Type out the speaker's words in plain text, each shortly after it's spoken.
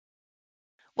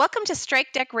Welcome to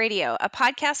Strike Deck Radio, a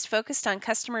podcast focused on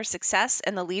customer success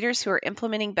and the leaders who are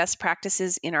implementing best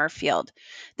practices in our field.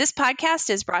 This podcast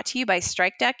is brought to you by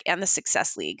Strike Deck and the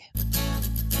Success League.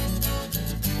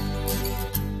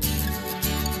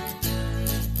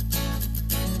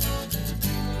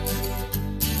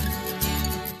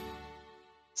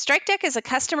 Strike Deck is a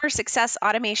customer success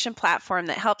automation platform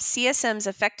that helps CSMs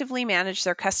effectively manage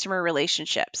their customer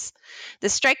relationships. The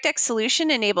Strike Deck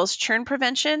solution enables churn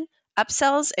prevention,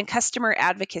 upsells, and customer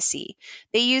advocacy.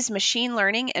 They use machine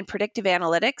learning and predictive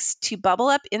analytics to bubble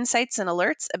up insights and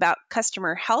alerts about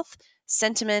customer health,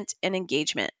 sentiment, and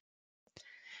engagement.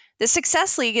 The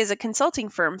Success League is a consulting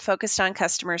firm focused on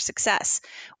customer success.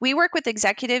 We work with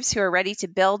executives who are ready to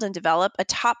build and develop a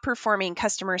top-performing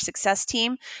customer success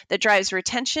team that drives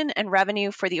retention and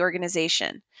revenue for the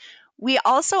organization. We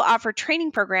also offer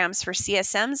training programs for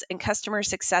CSMs and customer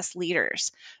success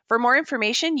leaders. For more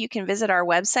information, you can visit our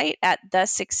website at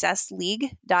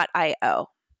thesuccessleague.io.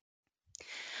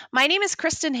 My name is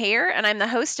Kristen Hayer, and I'm the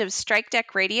host of Strike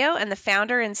Deck Radio and the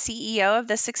founder and CEO of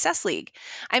the Success League.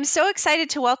 I'm so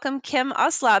excited to welcome Kim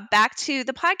Oslaub back to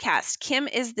the podcast. Kim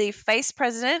is the Vice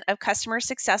President of Customer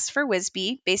Success for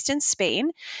WIZBI, based in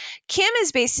Spain. Kim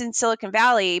is based in Silicon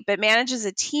Valley, but manages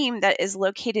a team that is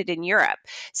located in Europe.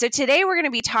 So today we're going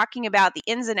to be talking about the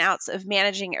ins and outs of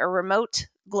managing a remote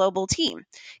global team.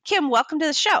 Kim, welcome to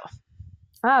the show.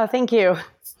 Oh, thank you.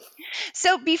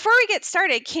 So before we get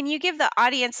started, can you give the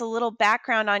audience a little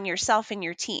background on yourself and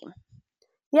your team?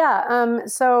 Yeah,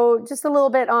 so just a little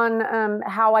bit on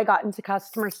how I got into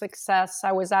customer success.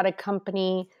 I was at a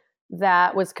company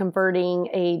that was converting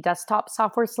a desktop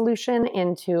software solution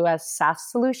into a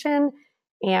SaaS solution.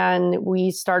 And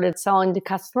we started selling to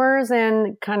customers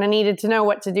and kind of needed to know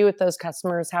what to do with those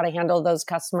customers, how to handle those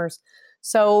customers.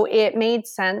 So it made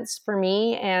sense for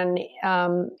me and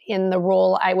in the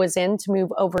role I was in to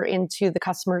move over into the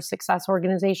customer success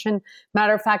organization.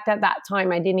 Matter of fact, at that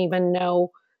time, I didn't even know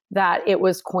that it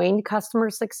was coined customer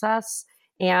success.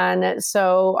 And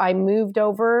so I moved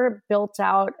over, built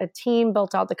out a team,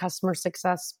 built out the customer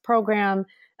success program,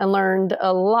 and learned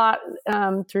a lot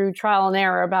through trial and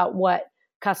error about what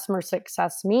customer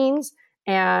success means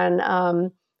and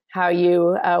how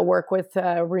you work with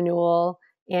renewal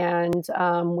and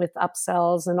with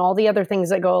upsells and all the other things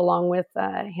that go along with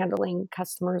handling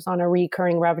customers on a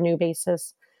recurring revenue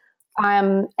basis.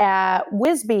 I'm at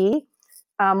WIZBI.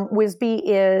 WIZBI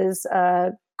is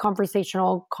a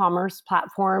conversational commerce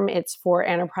platform. It's for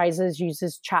enterprises,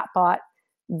 uses chatbot,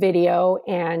 video,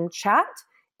 and chat,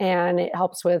 and it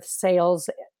helps with sales,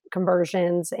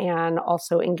 conversions, and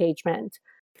also engagement.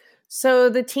 So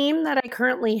the team that I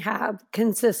currently have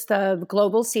consists of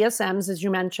global CSMs, as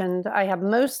you mentioned. I have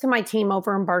most of my team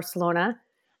over in Barcelona.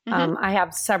 I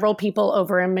have several people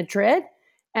over in Madrid,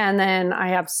 and then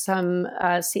I have some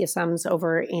CSMs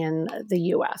over in the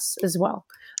US as well.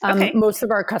 Most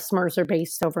of our customers are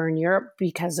based over in Europe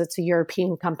because it's a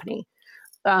European company.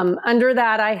 Under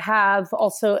that, I have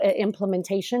also an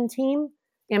implementation team,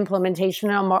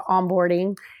 implementation and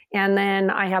onboarding. And then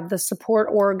I have the support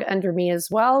org under me as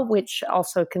well, which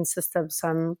also consists of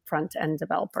some front-end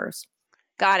developers.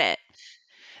 Got it.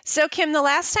 So Kim, the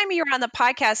last time you were on the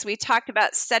podcast, we talked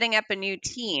about setting up a new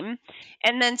team.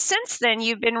 And then since then,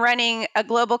 you've been running a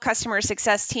global customer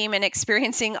success team and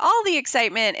experiencing all the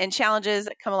excitement and challenges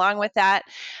that come along with that.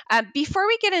 Before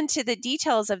we get into the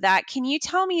details of that, can you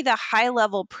tell me the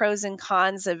high-level pros and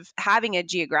cons of having a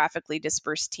geographically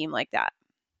dispersed team like that?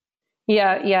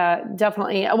 Yeah,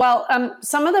 definitely. Well,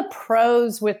 some of the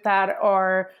pros with that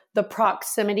are the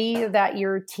proximity that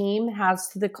your team has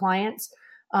to the clients.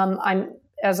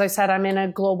 As I said, I'm in a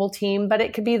global team, but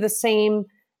it could be the same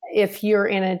if you're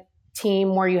in a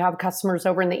team where you have customers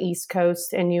over in the East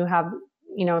Coast and you have,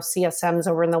 CSMs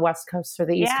over in the West Coast or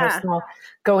the East Coast. And I'll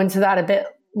go into that a bit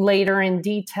later in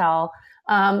detail.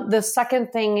 The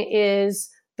second thing is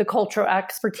the cultural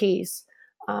expertise.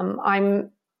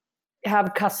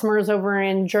 Have customers over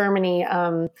in Germany.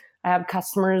 I have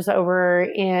customers over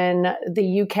in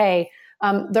the UK.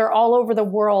 They're all over the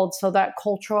world. So that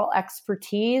cultural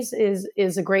expertise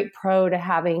is a great pro to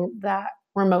having that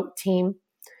remote team.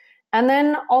 And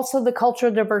then also the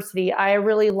cultural diversity. I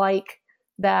really like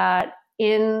that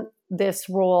in this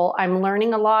role, I'm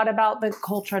learning a lot about the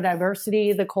cultural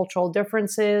diversity, the cultural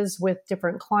differences with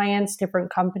different clients,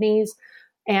 different companies.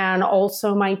 And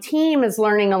also my team is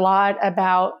learning a lot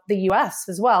about the US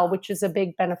as well, which is a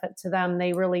big benefit to them.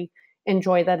 They really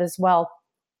enjoy that as well.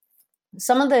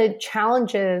 Some of the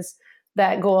challenges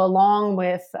that go along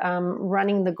with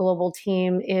running the global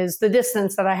team is the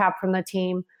distance that I have from the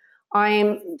team.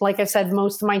 Like I said,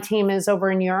 most of my team is over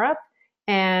in Europe,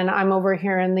 and I'm over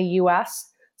here in the US.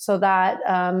 So that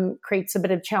creates a bit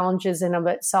of challenges in of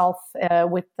itself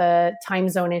with the time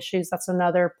zone issues. That's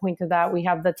another point of that. We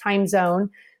have the time zone.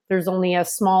 There's only a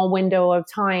small window of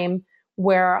time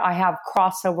where I have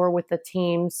crossover with the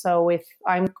team. So if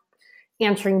I'm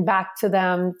answering back to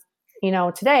them,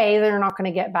 today, they're not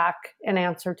going to get back an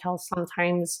answer till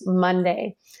sometimes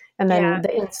Monday. And then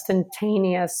the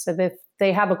instantaneous, if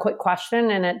they have a quick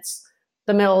question and it's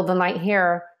the middle of the night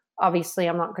here, obviously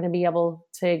I'm not going to be able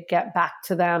to get back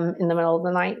to them in the middle of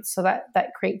the night. So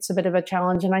that creates a bit of a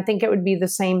challenge. And I think it would be the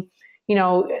same,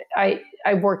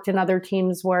 I've worked in other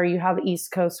teams where you have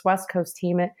East Coast, West Coast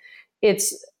team.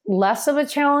 It's less of a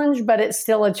challenge, but it's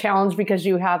still a challenge because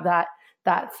you have that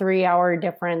 3-hour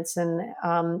difference and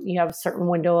you have a certain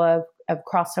window of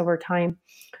crossover time.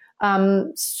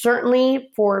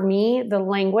 Certainly for me, the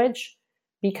language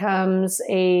becomes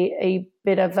a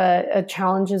bit of a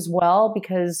challenge as well,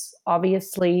 because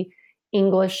obviously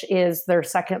English is their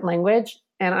second language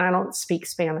and I don't speak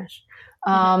Spanish.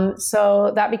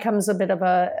 So that becomes a bit of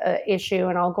a issue,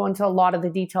 and I'll go into a lot of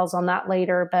the details on that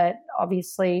later. But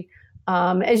obviously,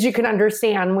 as you can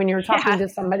understand, when you're talking to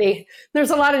somebody,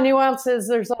 there's a lot of nuances.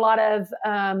 There's a lot of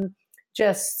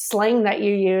just slang that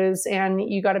you use, and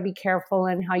you got to be careful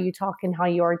in how you talk and how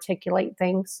you articulate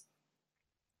things.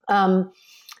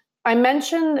 I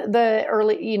mentioned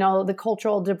the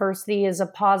cultural diversity is a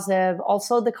positive.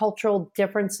 Also, the cultural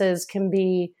differences can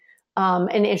be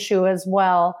an issue as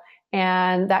well.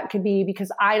 And that could be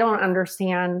because I don't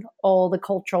understand all the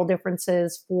cultural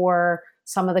differences for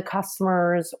some of the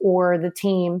customers or the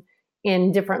team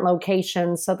in different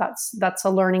locations. So that's a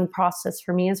learning process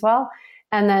for me as well.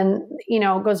 And then,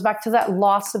 it goes back to that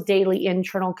loss of daily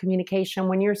internal communication.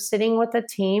 When you're sitting with a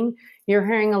team, you're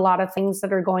hearing a lot of things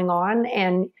that are going on,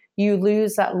 and you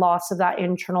lose that loss of that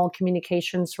internal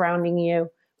communication surrounding you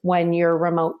when you're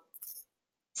remote.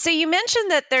 So you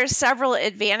mentioned that there's several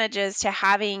advantages to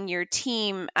having your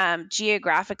team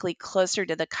geographically closer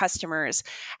to the customers.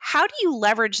 How do you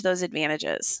leverage those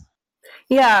advantages?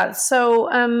 Yeah. So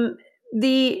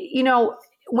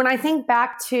when I think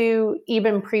back to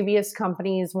even previous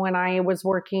companies, when I was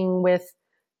working with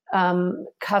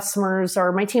customers,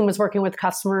 or my team was working with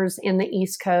customers in the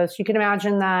East Coast, you can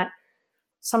imagine that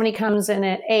somebody comes in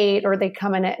at 8 or they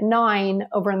come in at 9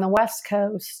 over in the West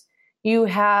Coast. You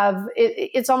have,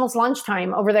 it's almost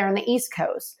lunchtime over there on the East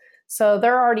Coast. So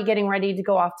they're already getting ready to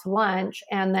go off to lunch.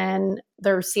 And then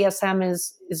their CSM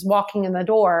is walking in the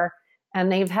door,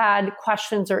 and they've had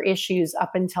questions or issues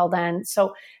up until then.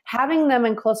 So having them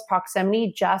in close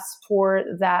proximity just for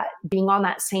that, being on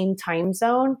that same time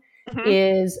zone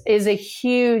is a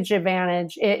huge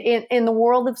advantage. In the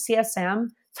world of CSM,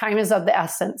 time is of the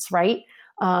essence, right?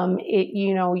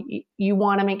 You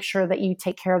want to make sure that you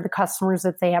take care of the customers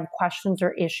if they have questions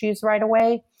or issues right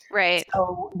away. Right.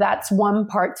 So that's one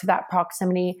part to that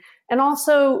proximity. And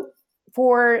also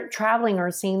for traveling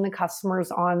or seeing the customers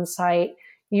on site,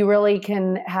 you really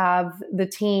can have the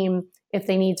team, if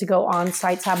they need to go on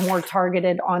sites, have more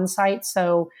targeted on site.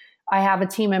 So I have a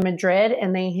team in Madrid,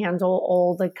 and they handle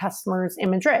all the customers in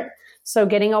Madrid. So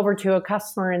getting over to a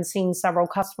customer and seeing several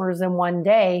customers in one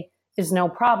day is no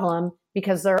problem,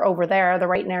 because they're over there. They're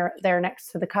right there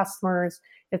next to the customers.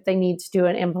 If they need to do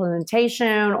an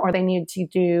implementation or they need to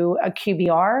do a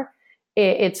QBR,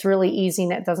 it's really easy,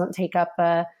 and it doesn't take up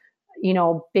a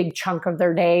big chunk of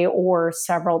their day or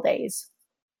several days.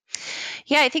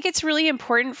 Yeah, I think it's really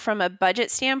important from a budget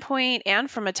standpoint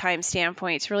and from a time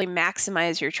standpoint to really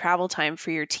maximize your travel time for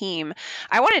your team.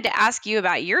 I wanted to ask you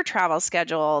about your travel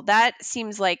schedule. That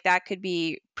seems like that could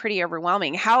be pretty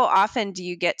overwhelming. How often do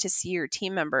you get to see your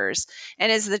team members?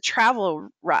 And is the travel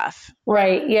rough?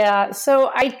 Right. Yeah. So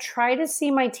I try to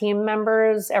see my team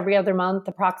members every other month,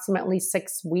 approximately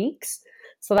 6 weeks.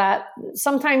 So that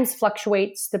sometimes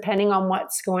fluctuates depending on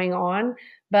what's going on.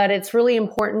 But it's really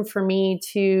important for me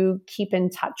to keep in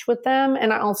touch with them.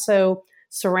 And I also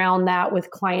surround that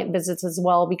with client visits as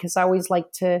well, because I always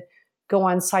like to go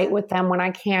on site with them when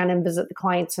I can and visit the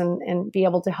clients and be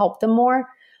able to help them more.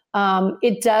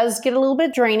 It does get a little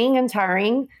bit draining and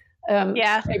tiring.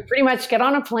 I pretty much get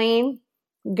on a plane,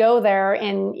 go there,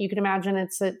 and you can imagine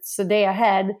it's a day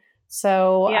ahead.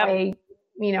 So I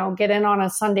get in on a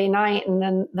Sunday night, and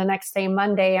then the next day,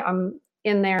 Monday, I'm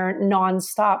in there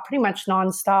pretty much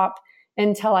nonstop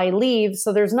until I leave.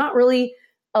 So there's not really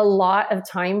a lot of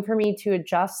time for me to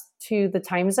adjust to the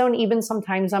time zone. Even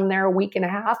sometimes I'm there a week and a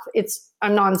half.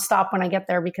 I'm nonstop when I get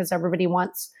there because everybody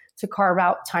wants to carve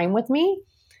out time with me.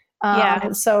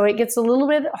 So it gets a little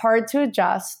bit hard to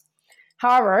adjust.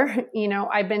 However,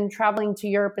 I've been traveling to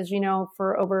Europe, as you know,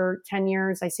 for over 10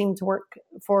 years. I seem to work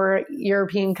for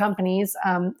European companies.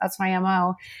 That's my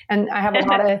MO. And I have a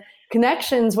lot of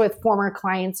connections with former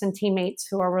clients and teammates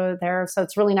who are over there. So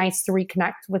it's really nice to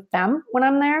reconnect with them when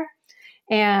I'm there.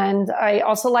 And I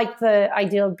also like the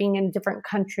idea of being in different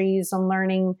countries and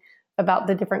learning about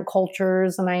the different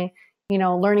cultures. And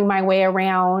learning my way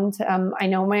around. I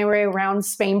know my way around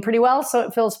Spain pretty well, so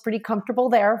it feels pretty comfortable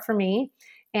there for me.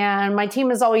 And my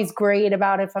team is always great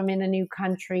about if I'm in a new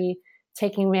country,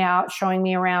 taking me out, showing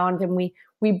me around, and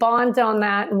we bond on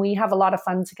that, and we have a lot of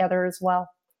fun together as well.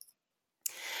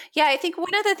 Yeah, I think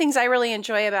one of the things I really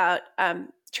enjoy about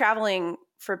traveling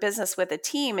for business with a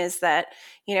team is that,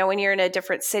 when you're in a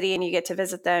different city and you get to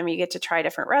visit them, you get to try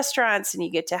different restaurants and you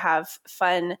get to have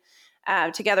fun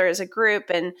together as a group.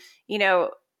 And,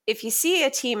 if you see a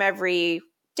team every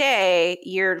day,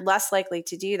 you're less likely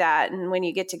to do that. And when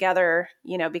you get together,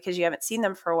 because you haven't seen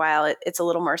them for a while, it's a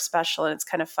little more special and it's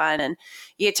kind of fun. And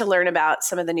you get to learn about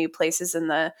some of the new places in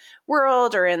the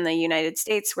world or in the United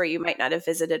States where you might not have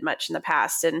visited much in the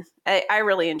past. And I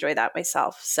really enjoy that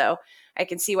myself. So I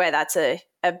can see why that's a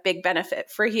big benefit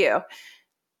for you.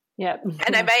 Yeah.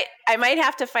 And I might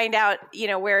have to find out,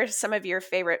 where some of your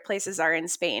favorite places are in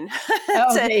Spain.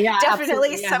 Okay, yeah,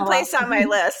 definitely someplace on my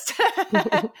list.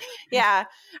 Yeah.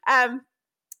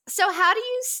 So how do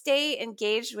you stay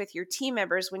engaged with your team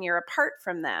members when you're apart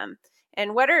from them?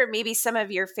 And what are maybe some of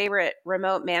your favorite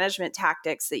remote management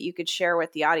tactics that you could share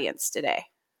with the audience today?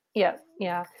 Yeah.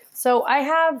 So I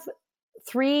have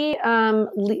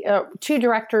two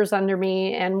directors under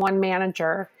me and one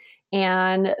manager.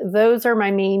 And those are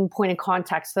my main point of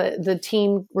contacts. The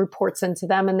team reports into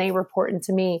them and they report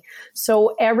into me.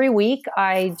 So every week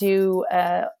I do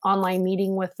an online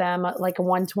meeting with them, like a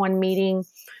one-to-one meeting.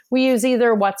 We use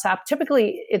either WhatsApp.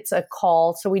 Typically it's a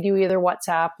call. So we do either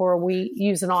WhatsApp or we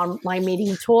use an online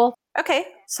meeting tool. Okay.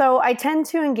 So I tend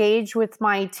to engage with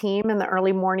my team in the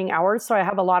early morning hours. So I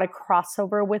have a lot of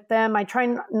crossover with them. I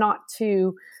try not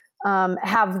to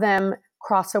have them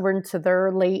cross over into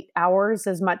their late hours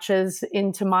as much as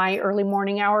into my early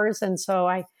morning hours. And so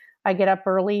I get up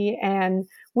early, and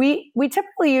we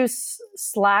typically use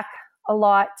Slack a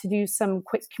lot to do some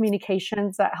quick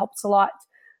communications. That helps a lot.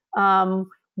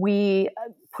 We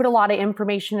put a lot of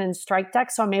information in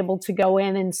StrikeDeck, so I'm able to go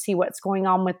in and see what's going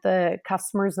on with the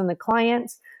customers and the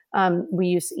clients. We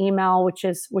use email, which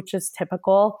is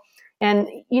typical. And,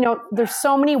 there's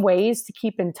so many ways to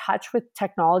keep in touch with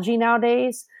technology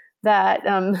nowadays that,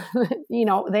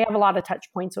 they have a lot of touch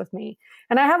points with me.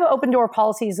 And I have an open door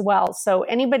policy as well. So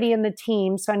anybody in the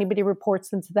team, so anybody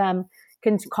reports into them,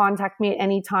 can contact me at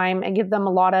any time and give them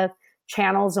a lot of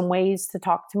channels and ways to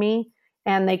talk to me.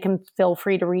 And they can feel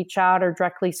free to reach out or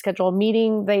directly schedule a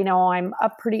meeting. They know I'm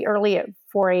up pretty early at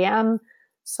 4 a.m.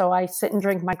 So I sit and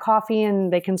drink my coffee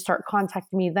and they can start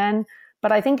contacting me then.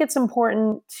 But I think it's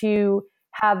important to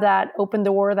have that open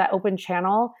door, that open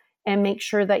channel, and make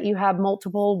sure that you have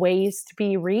multiple ways to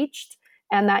be reached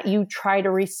and that you try to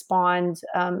respond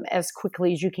as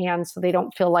quickly as you can so they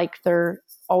don't feel like they're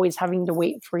always having to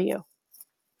wait for you.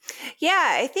 Yeah,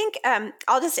 I think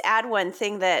I'll just add one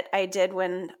thing that I did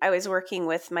when I was working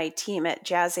with my team at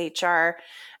Jazz HR.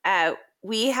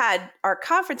 We had our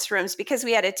conference rooms, because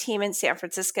we had a team in San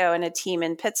Francisco and a team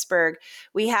in Pittsburgh.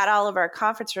 We had all of our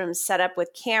conference rooms set up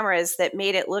with cameras that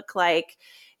made it look like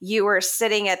you were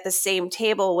sitting at the same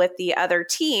table with the other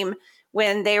team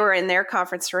when they were in their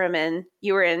conference room and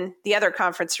you were in the other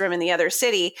conference room in the other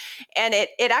city. And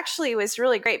it actually was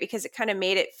really great because it kind of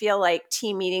made it feel like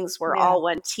team meetings were all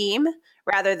one team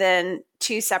rather than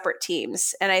two separate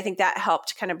teams. And I think that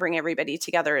helped kind of bring everybody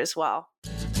together as well.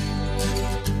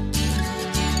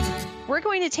 We're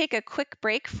going to take a quick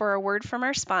break for a word from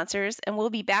our sponsors, and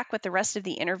we'll be back with the rest of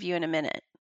the interview in a minute.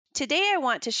 Today, I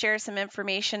want to share some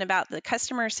information about the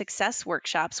customer success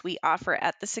workshops we offer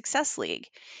at the Success League.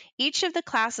 Each of the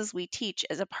classes we teach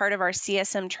as a part of our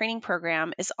CSM training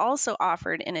program is also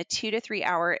offered in a 2 to 3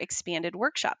 hour expanded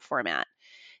workshop format.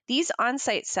 These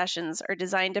on-site sessions are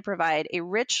designed to provide a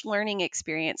rich learning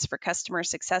experience for customer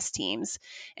success teams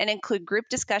and include group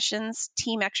discussions,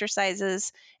 team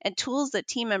exercises, and tools that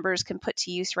team members can put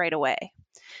to use right away.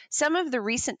 Some of the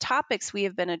recent topics we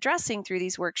have been addressing through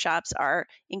these workshops are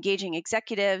engaging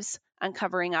executives,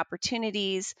 uncovering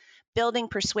opportunities, building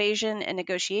persuasion and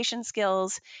negotiation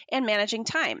skills, and managing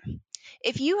time.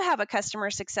 If you have a customer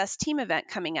success team event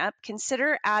coming up,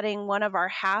 consider adding one of our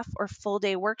half or full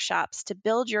day workshops to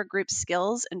build your group's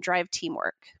skills and drive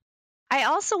teamwork. I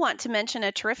also want to mention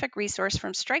a terrific resource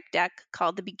from StrikeDeck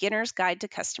called The Beginner's Guide to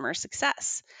Customer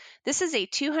Success. This is a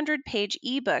 200-page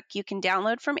ebook you can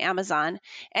download from Amazon,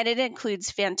 and it includes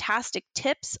fantastic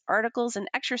tips, articles, and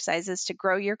exercises to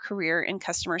grow your career in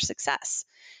customer success.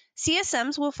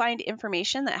 CSMs will find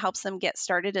information that helps them get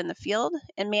started in the field,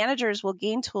 and managers will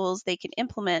gain tools they can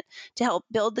implement to help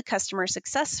build the customer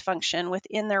success function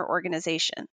within their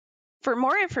organization. For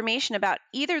more information about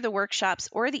either the workshops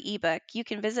or the ebook, you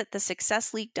can visit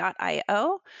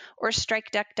thesuccessleague.io or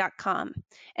strikedeck.com.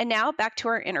 And now back to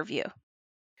our interview.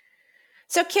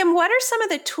 So, Kim, what are some of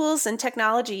the tools and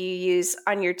technology you use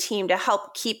on your team to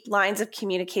help keep lines of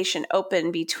communication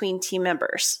open between team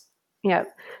members? Yeah.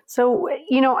 So,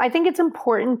 I think it's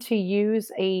important to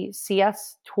use a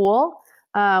CS tool.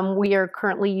 We are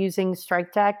currently using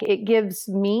StrikeDeck. It gives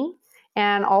me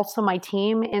and also my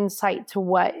team insight to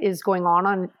what is going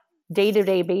on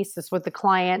day-to-day basis with the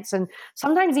clients. And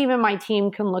sometimes even my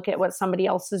team can look at what somebody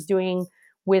else is doing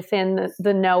within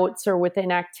the notes or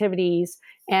within activities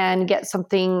and get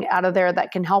something out of there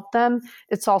that can help them.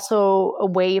 It's also a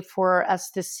way for us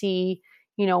to see,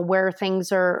 where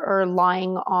things are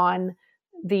lying on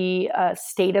the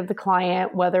state of the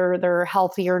client, whether they're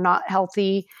healthy or not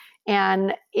healthy.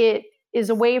 And it is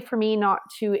a way for me not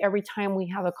to, every time we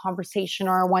have a conversation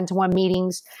or our one-to-one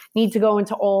meetings, need to go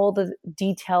into all the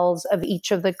details of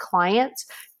each of the clients.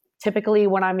 Typically,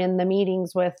 when I'm in the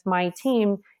meetings with my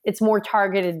team, it's more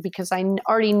targeted because I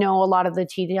already know a lot of the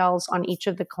details on each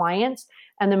of the clients,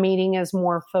 and the meeting is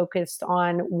more focused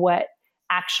on what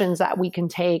actions that we can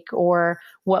take or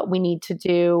what we need to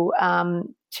do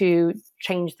to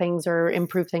change things or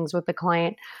improve things with the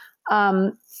client.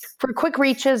 For quick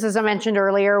reaches, as I mentioned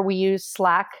earlier, we use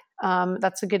Slack.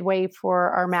 That's a good way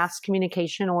for our mass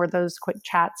communication or those quick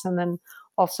chats, and then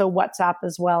also WhatsApp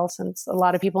as well, since a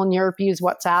lot of people in Europe use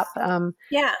WhatsApp.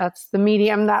 That's the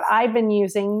medium that I've been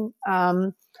using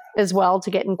as well to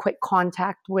get in quick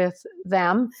contact with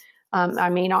them. I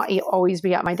may not always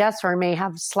be at my desk, or I may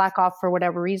have Slack off for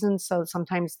whatever reason. So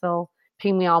sometimes they'll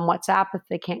ping me on WhatsApp if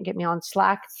they can't get me on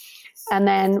Slack. And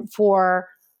then for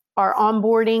our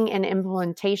onboarding and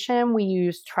implementation, we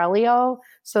use Trello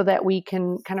so that we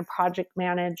can kind of project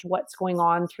manage what's going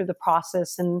on through the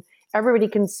process, and everybody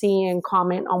can see and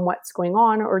comment on what's going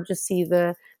on, or just see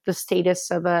the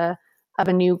status of a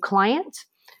new client.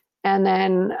 And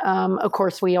then, of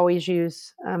course, we always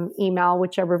use email,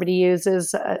 which everybody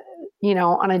uses,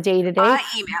 on a day-to-day.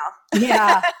 Email.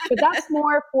 Yeah, but that's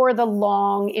more for the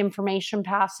long information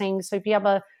passing. So if you have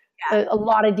a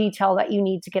lot of detail that you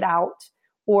need to get out,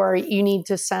 or you need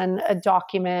to send a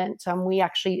document, we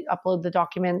actually upload the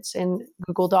documents in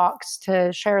Google Docs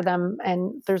to share them.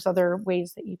 And there's other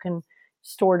ways that you can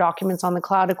store documents on the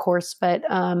cloud, of course. But,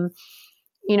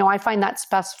 I find that's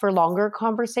best for longer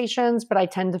conversations, but I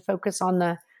tend to focus on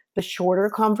the shorter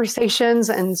conversations.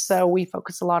 And so we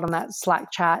focus a lot on that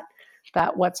Slack chat,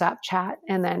 that WhatsApp chat,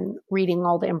 and then reading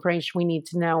all the information we need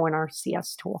to know in our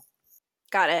CS tool.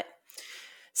 Got it.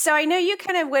 So I know you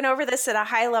kind of went over this at a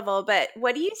high level, but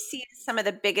what do you see as some of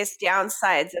the biggest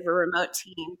downsides of a remote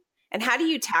team, and how do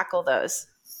you tackle those?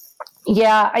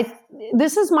 Yeah,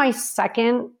 this is my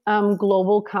second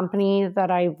global company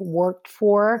that I've worked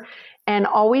for, and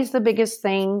always the biggest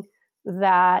thing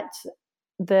that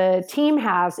the team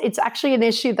has, it's actually an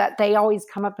issue that they always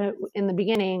come up in the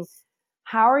beginning.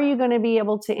 How are you going to be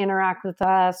able to interact with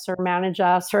us or manage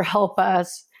us or help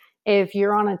us if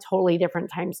you're on a totally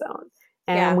different time zone?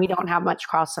 And we don't have much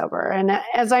crossover. And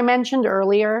as I mentioned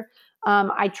earlier,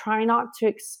 I try not to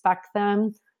expect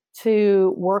them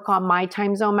to work on my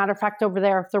time zone. Matter of fact, over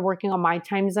there, if they're working on my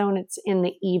time zone, it's in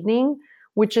the evening,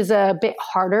 which is a bit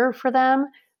harder for them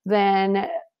than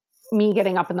me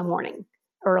getting up in the morning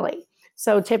early.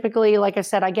 So typically, like I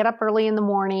said, I get up early in the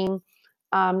morning,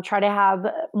 try to have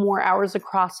more hours of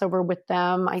crossover with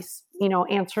them.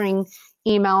 Answering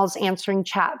emails, answering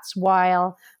chats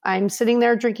while I'm sitting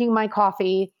there drinking my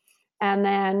coffee, and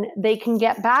then they can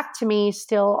get back to me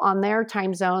still on their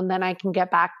time zone. Then I can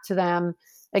get back to them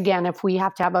again if we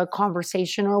have to have a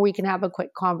conversation, or we can have a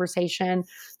quick conversation.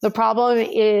 The problem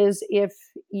is if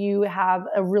you have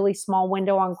a really small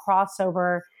window on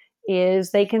crossover, is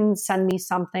they can send me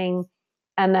something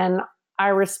and then I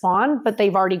respond, but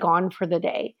they've already gone for the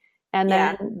day. And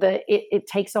then it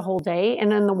takes a whole day.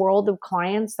 And in the world of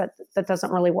clients, that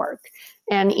doesn't really work.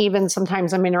 And even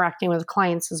sometimes I'm interacting with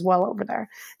clients as well over there.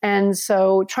 And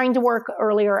so trying to work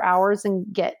earlier hours and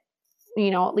get,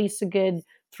 at least a good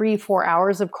 3-4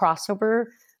 hours of crossover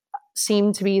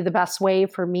seemed to be the best way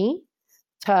for me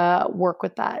to work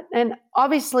with that. And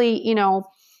obviously,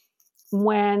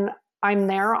 when I'm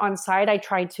there on site, I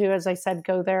try to, as I said,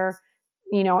 go there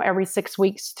every 6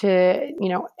 weeks to,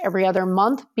 every other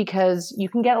month, because you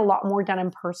can get a lot more done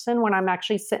in person when I'm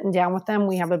actually sitting down with them.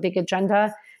 We have a big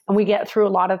agenda and we get through a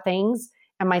lot of things,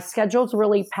 and my schedule's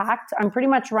really packed. I'm pretty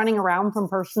much running around from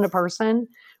person to person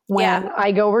when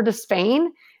I go over to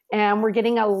Spain, and we're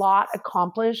getting a lot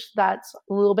accomplished that's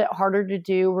a little bit harder to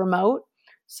do remote.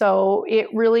 So it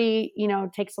really,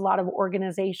 takes a lot of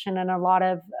organization and a lot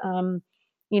of,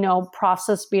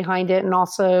 process behind it. And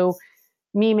also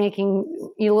me making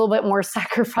a little bit more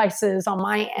sacrifices on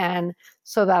my end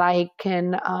so that I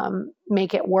can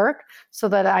make it work, so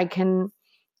that I can,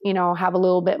 have a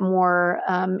little bit more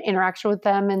interaction with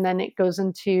them. And then it goes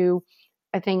into,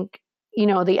 I think,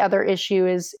 the other issue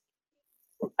is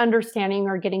understanding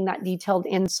or getting that detailed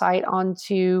insight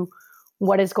onto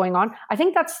what is going on. I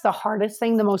think that's the hardest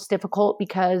thing, the most difficult,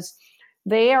 because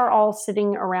they are all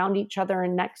sitting around each other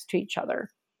and next to each other.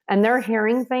 And they're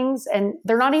hearing things, and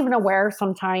they're not even aware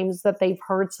sometimes that they've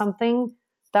heard something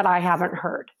that I haven't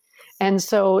heard. And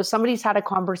so somebody's had a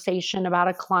conversation about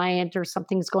a client or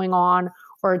something's going on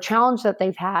or a challenge that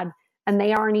they've had, and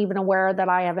they aren't even aware that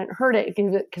I haven't heard it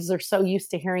because they're so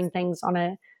used to hearing things on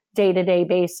a day-to-day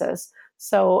basis.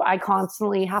 So I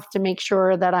constantly have to make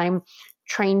sure that I'm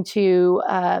trained to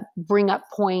bring up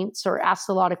points or ask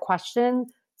a lot of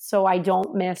questions so I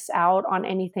don't miss out on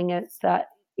anything that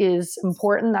is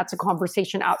important. That's a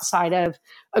conversation outside of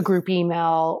a group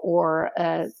email or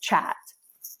a chat.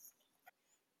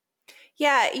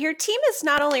 Yeah, your team is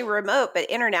not only remote, but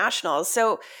international.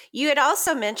 So you had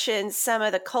also mentioned some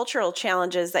of the cultural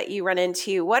challenges that you run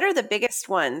into. What are the biggest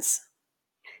ones?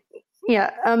 Yeah.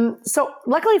 So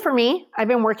luckily for me, I've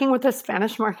been working with the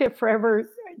Spanish market for over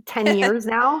 10 years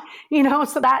now,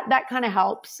 so that kind of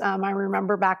helps. I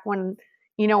remember back when,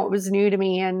 it was new to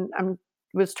me, and I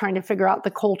was trying to figure out the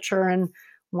culture and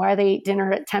why they eat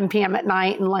dinner at 10 p.m. at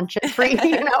night and lunch at 3,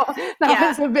 that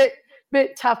was a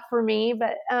bit tough for me.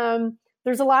 But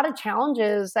there's a lot of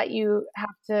challenges that you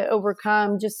have to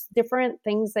overcome, just different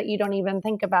things that you don't even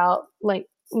think about, like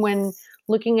when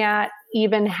looking at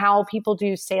even how people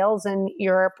do sales in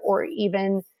Europe or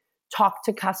even talk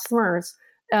to customers.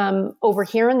 Over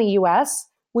here in the US,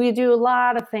 we do a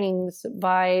lot of things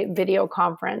by video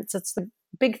conference. It's the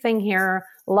big thing here.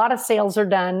 A lot of sales are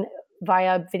done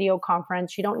via video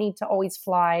conference. You don't need to always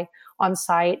fly on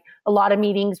site. A lot of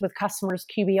meetings with customers,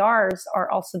 QBRs, are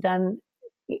also done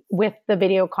with the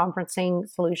video conferencing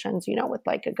solutions, with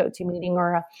like a GoToMeeting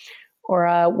or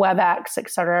a WebEx, et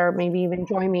cetera, or maybe even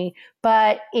Join Me.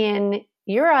 But in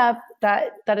Europe,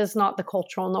 that is not the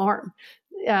cultural norm.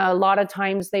 A lot of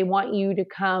times they want you to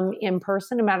come in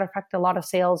person. As a matter of fact, a lot of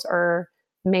sales are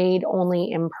made only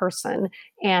in person.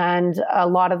 And a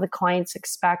lot of the clients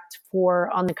expect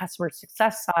on the customer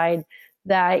success side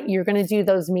that you're going to do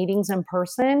those meetings in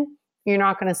person. You're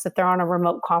not going to sit there on a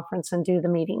remote conference and do the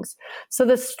meetings. So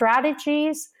the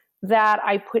strategies that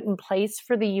I put in place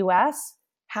for the US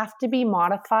have to be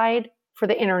modified for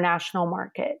the international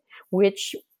market,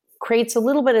 which creates a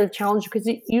little bit of a challenge because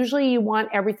usually you want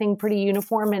everything pretty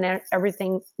uniform and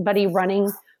everybody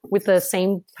running with the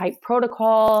same type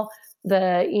protocol,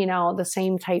 the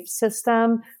same type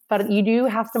system. But you do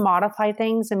have to modify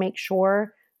things and make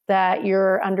sure that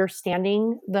you're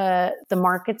understanding the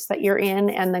markets that you're in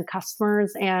and the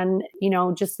customers and,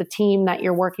 just the team that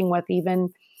you're working with,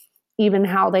 even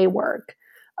how they work.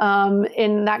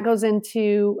 And that goes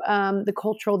into the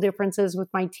cultural differences with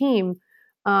my team.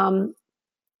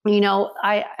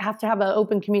 I have to have an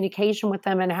open communication with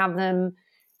them and have them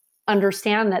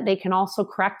understand that they can also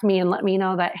correct me and let me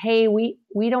know that, hey, we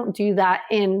don't do that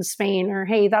in Spain, or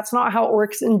hey, that's not how it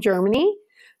works in Germany,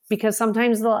 because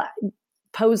sometimes they'll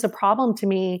pose a problem to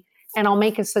me and I'll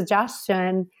make a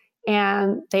suggestion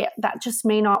and that just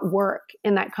may not work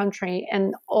in that country.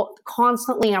 And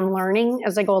constantly I'm learning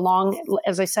as I go along.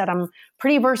 As I said, I'm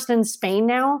pretty versed in Spain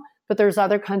now, but there's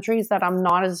other countries that I'm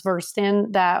not as versed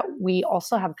in that we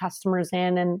also have customers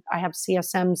in, and I have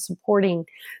CSM supporting,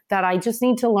 that I just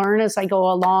need to learn as I go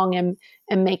along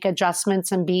and make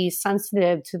adjustments and be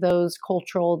sensitive to those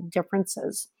cultural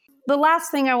differences. The last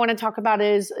thing I want to talk about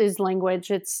is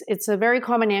language. It's a very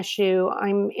common issue.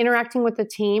 I'm interacting with a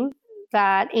team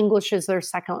that English is their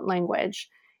second language,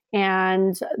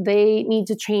 and they need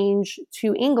to change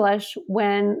to English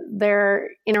when they're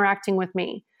interacting with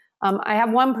me. I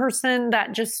have one person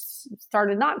that just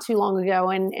started not too long ago,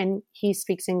 and he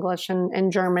speaks English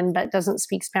and German, but doesn't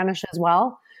speak Spanish as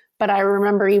well. But I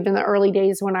remember even the early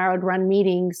days when I would run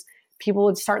meetings, people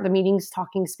would start the meetings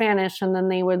talking Spanish, and then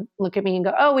they would look at me and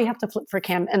go, oh, we have to flip for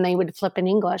Kim. And they would flip in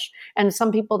English. And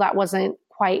some people that wasn't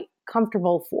quite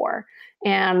comfortable for.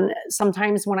 And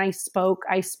sometimes when I spoke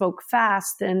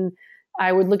fast, and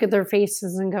I would look at their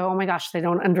faces and go, oh my gosh, they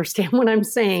don't understand what I'm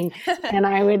saying. And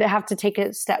I would have to take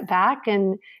a step back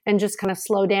and just kind of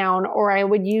slow down. Or I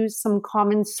would use some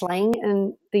common slang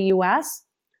in the US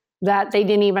that they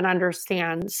didn't even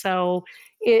understand. So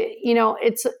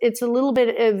it's a little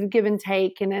bit of give and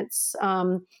take, and it's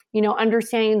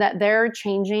understanding that they're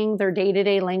changing their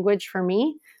day-to-day language for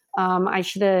me. I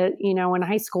should have, in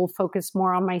high school, focused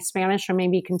more on my Spanish or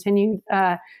maybe continued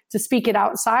to speak it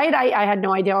outside. I had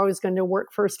no idea I was going to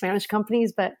work for Spanish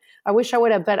companies, but I wish I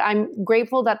would have. But I'm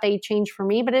grateful that they changed for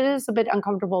me, but it is a bit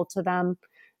uncomfortable to them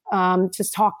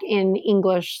to talk in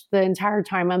English the entire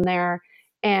time I'm there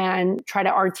and try to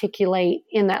articulate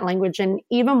in that language. And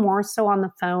even more so on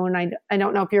the phone. I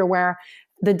don't know if you're aware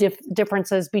the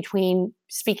differences between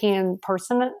speaking in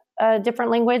person a different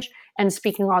language and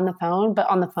speaking on the phone, but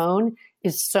on the phone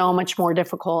is so much more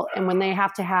difficult. And when they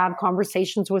have to have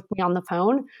conversations with me on the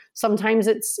phone, sometimes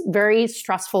it's very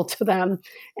stressful to them.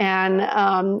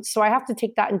 And so I have to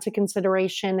take that into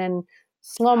consideration and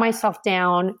slow myself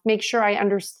down, make sure I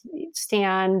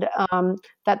understand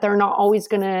that they're not always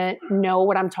going to know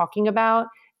what I'm talking about,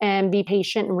 and be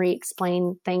patient and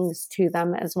re-explain things to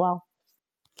them as well.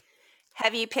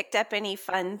 Have you picked up any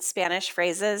fun Spanish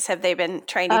phrases? Have they been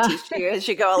trying to teach you as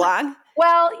you go along?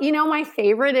 Well, my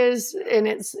favorite is, and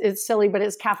it's silly, but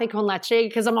it's café con leche,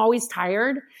 because I'm always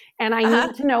tired and I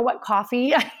need to know what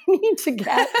coffee I need to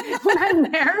get when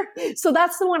I'm there. So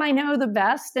that's the one I know the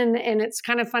best. And it's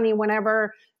kind of funny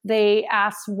whenever they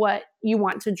ask what you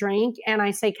want to drink and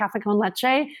I say café con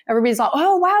leche, everybody's like,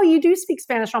 oh, wow, you do speak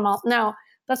Spanish. I'm all, no.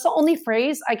 That's the only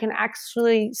phrase I can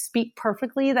actually speak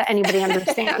perfectly that anybody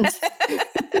understands.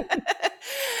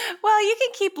 Well, you can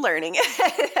keep learning. I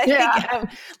think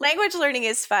language learning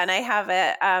is fun. I have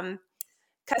a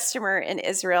customer in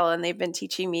Israel, and they've been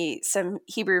teaching me some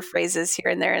Hebrew phrases here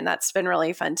and there, and that's been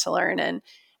really fun to learn. And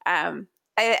I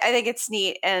think it's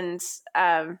neat and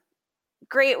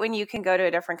great when you can go to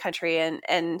a different country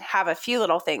and have a few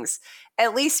little things,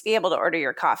 at least be able to order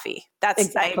your coffee. That's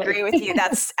exactly. I agree with you.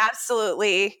 That's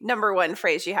absolutely number one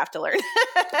phrase you have to learn.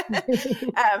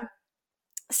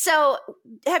 So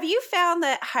have you found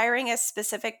that hiring a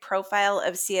specific profile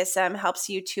of CSM helps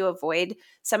you to avoid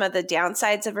some of the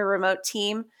downsides of a remote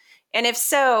team? And if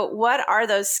so, what are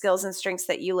those skills and strengths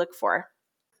that you look for?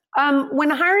 When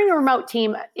hiring a remote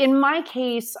team, in my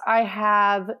case, I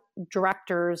have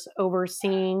directors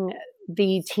overseeing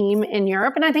the team in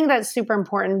Europe. And I think that's super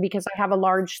important because I have a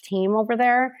large team over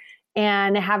there,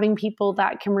 and having people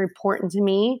that can report into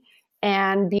me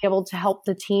and be able to help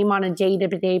the team on a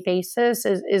day-to-day basis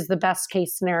is the best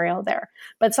case scenario there.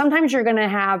 But sometimes you're going to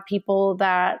have people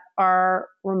that are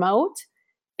remote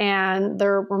and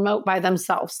they're remote by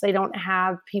themselves. They don't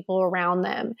have people around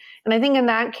them. And I think in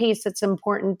that case, it's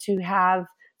important to have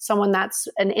someone that's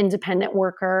an independent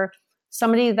worker,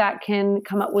 somebody that can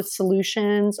come up with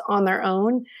solutions on their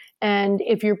own. And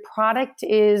if your product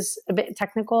is a bit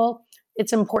technical,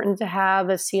 it's important to have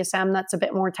a CSM that's a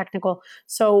bit more technical.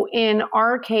 So in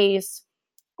our case,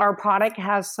 our product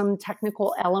has some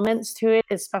technical elements to it,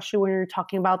 especially when you're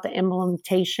talking about the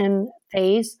implementation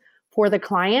phase for the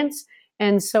clients.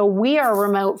 And so we are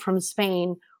remote from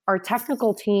Spain. Our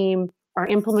technical team, our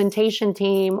implementation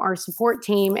team, our support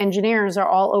team, engineers are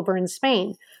all over in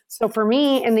Spain. So for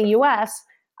me in the US,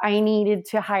 I needed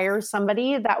to hire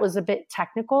somebody that was a bit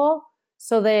technical,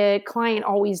 so the client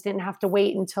always didn't have to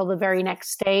wait until the very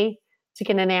next day to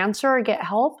get an answer or get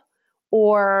help.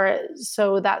 Or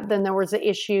so that then there was an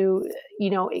issue,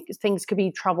 things could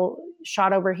be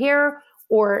troubleshot over here,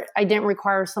 or I didn't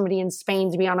require somebody in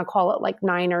Spain to be on a call at like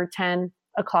 9 or 10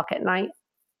 o'clock at night.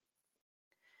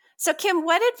 So Kim,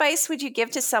 what advice would you give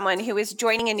to someone who is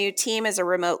joining a new team as a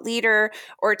remote leader,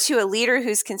 or to a leader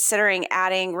who's considering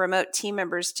adding remote team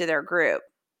members to their group?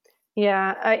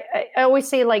 Yeah, I always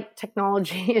say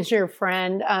technology is your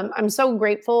friend. I'm so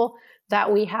grateful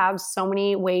that we have so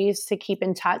many ways to keep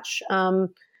in touch.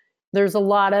 There's a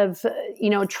lot of,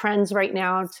 trends right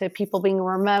now to people being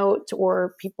remote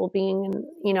or people being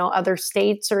in, other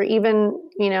states, or even,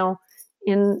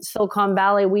 in Silicon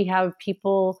Valley, we have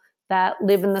people that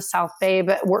live in the South Bay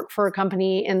but work for a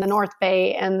company in the North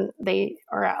Bay, and they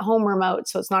are at home remote.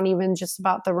 So it's not even just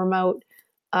about the remote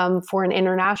for an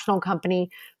international company,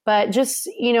 but just,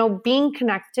 being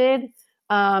connected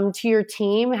to your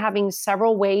team, having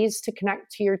several ways to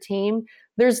connect to your team.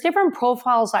 There's different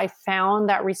profiles I found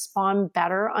that respond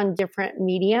better on different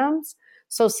mediums.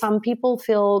 So some people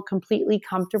feel completely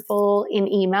comfortable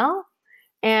in email,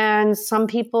 and some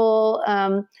people,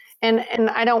 and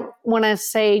I don't want to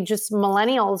say just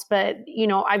millennials, but,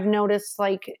 I've noticed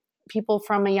people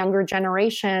from a younger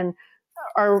generation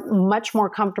are much more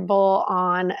comfortable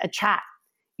on a chat,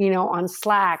 on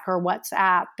Slack or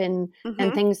WhatsApp and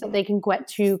things that they can get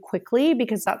to quickly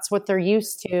because that's what they're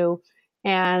used to.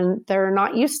 And they're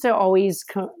not used to always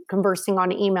conversing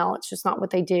on email. It's just not what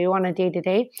they do on a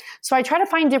day-to-day. So I try to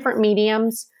find different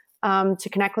mediums to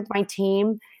connect with my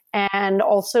team and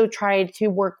also try to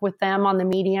work with them on the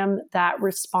medium that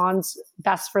responds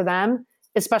best for them,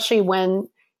 especially when,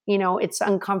 it's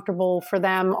uncomfortable for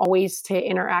them always to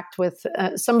interact with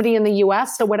somebody in the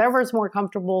US. So whatever is more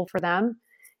comfortable for them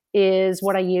is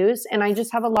what I use. And I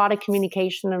just have a lot of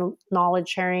communication and knowledge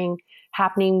sharing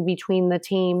happening between the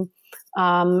team.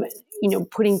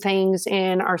 Putting things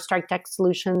in our StrikeDeck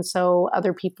solution so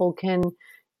other people can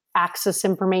access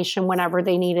information whenever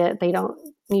they need it. They don't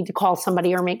need to call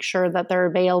somebody or make sure that they're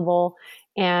available.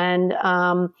 And,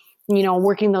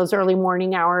 working those early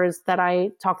morning hours that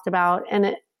I talked about.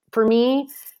 And for me,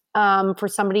 for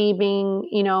somebody being,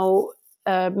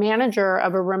 a manager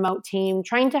of a remote team,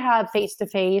 trying to have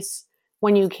face-to-face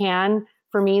when you can,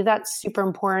 for me, that's super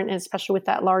important, especially with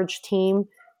that large team,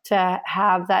 to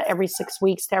have that every 6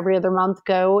 weeks to every other month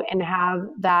go and have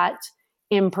that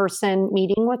in-person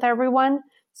meeting with everyone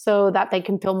so that they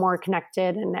can feel more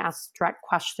connected and ask direct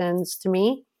questions to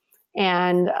me.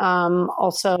 And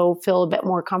also feel a bit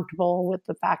more comfortable with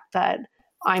the fact that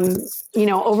I'm,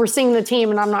 overseeing the team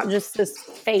and I'm not just this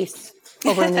face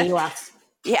over in the US.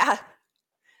 Yeah.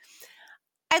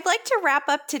 I'd like to wrap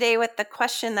up today with the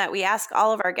question that we ask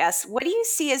all of our guests. What do you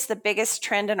see as the biggest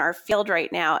trend in our field right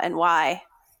now and why?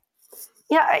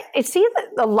 Yeah, I see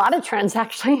that a lot of trends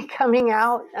actually coming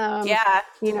out. I'm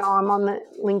on the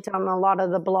LinkedIn on a lot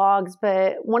of the blogs,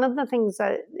 but one of the things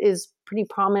that is pretty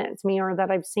prominent to me or that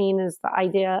I've seen is the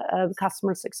idea of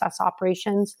customer success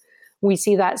operations. We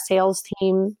see that sales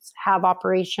teams have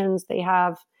operations. They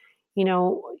have,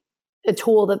 a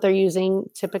tool that they're using,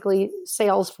 typically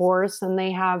Salesforce, and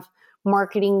they have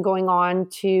marketing going on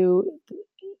to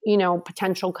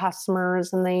potential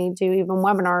customers, and they do even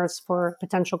webinars for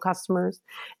potential customers.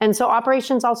 And so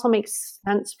operations also makes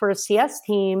sense for a CS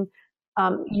team.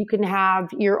 You can have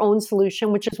your own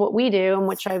solution, which is what we do, and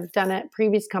which I've done at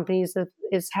previous companies,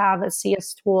 is have a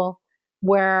CS tool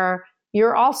where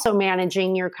you're also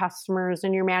managing your customers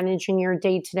and you're managing your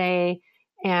day-to-day,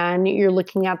 and you're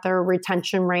looking at their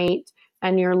retention rate,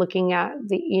 and you're looking at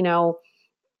the,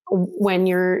 when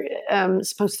you're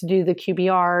supposed to do the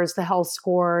QBRs, the health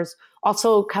scores.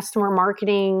 Also, customer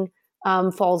marketing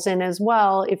falls in as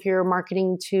well. If you're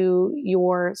marketing to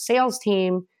your sales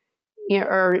team,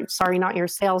 not your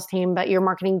sales team, but you're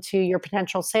marketing to your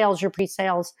potential sales, your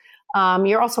pre-sales.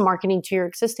 You're also marketing to your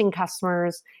existing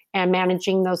customers and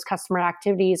managing those customer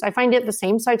activities. I find it the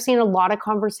same. So I've seen a lot of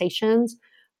conversations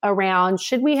around,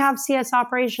 should we have CS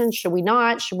operations? Should we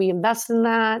not? Should we invest in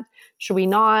that? Should we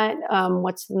not?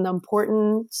 What's the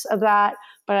importance of that?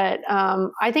 But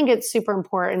I think it's super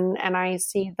important, and I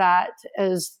see that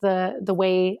as the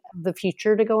way of the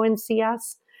future to go in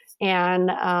CS. And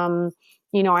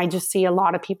I just see a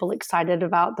lot of people excited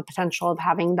about the potential of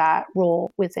having that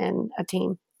role within a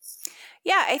team.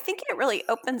 Yeah, I think it really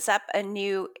opens up a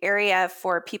new area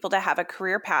for people to have a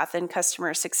career path in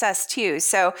customer success too.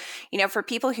 So, for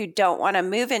people who don't want to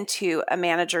move into a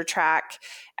manager track,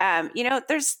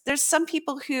 there's some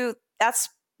people who that's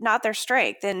not their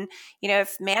strength. And,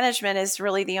 if management is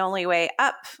really the only way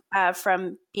up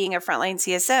from being a frontline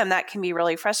CSM, that can be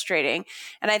really frustrating.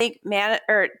 And I think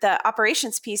the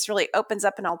operations piece really opens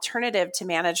up an alternative to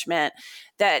management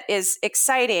that is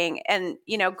exciting and,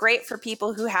 great for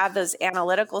people who have those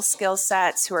analytical skill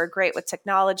sets, who are great with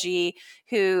technology,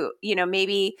 who,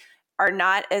 maybe are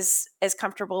not as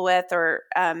comfortable with or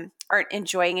aren't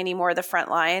enjoying any more of the front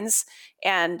lines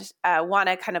and want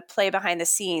to kind of play behind the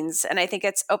scenes. And I think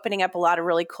it's opening up a lot of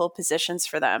really cool positions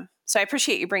for them. So I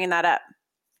appreciate you bringing that up.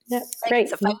 Yeah, great.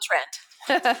 It's a fun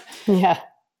trend. Yeah.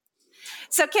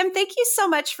 So Kim, thank you so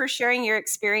much for sharing your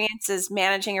experiences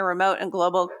managing a remote and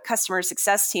global customer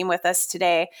success team with us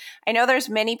today. I know there's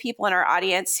many people in our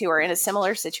audience who are in a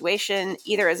similar situation,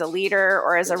 either as a leader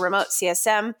or as a remote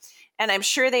CSM. And I'm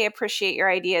sure they appreciate your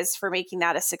ideas for making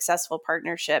that a successful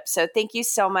partnership. So thank you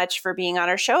so much for being on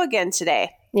our show again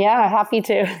today. Yeah, happy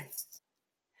to.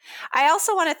 I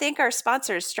also want to thank our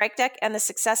sponsors, StrikeDeck and the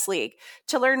Success League.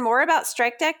 To learn more about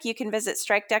StrikeDeck, you can visit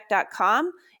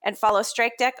strikedeck.com and follow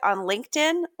StrikeDeck on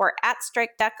LinkedIn or at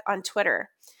StrikeDeck on Twitter.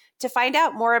 To find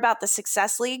out more about the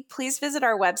Success League, please visit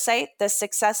our website,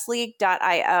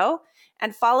 thesuccessleague.io,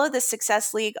 and follow the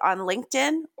Success League on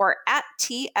LinkedIn or at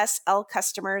TSL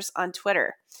Customers on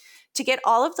Twitter. To get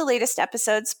all of the latest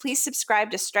episodes, please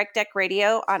subscribe to Strike Deck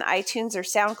Radio on iTunes or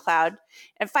SoundCloud.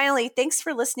 And finally, thanks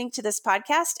for listening to this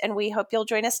podcast, and we hope you'll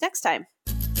join us next time.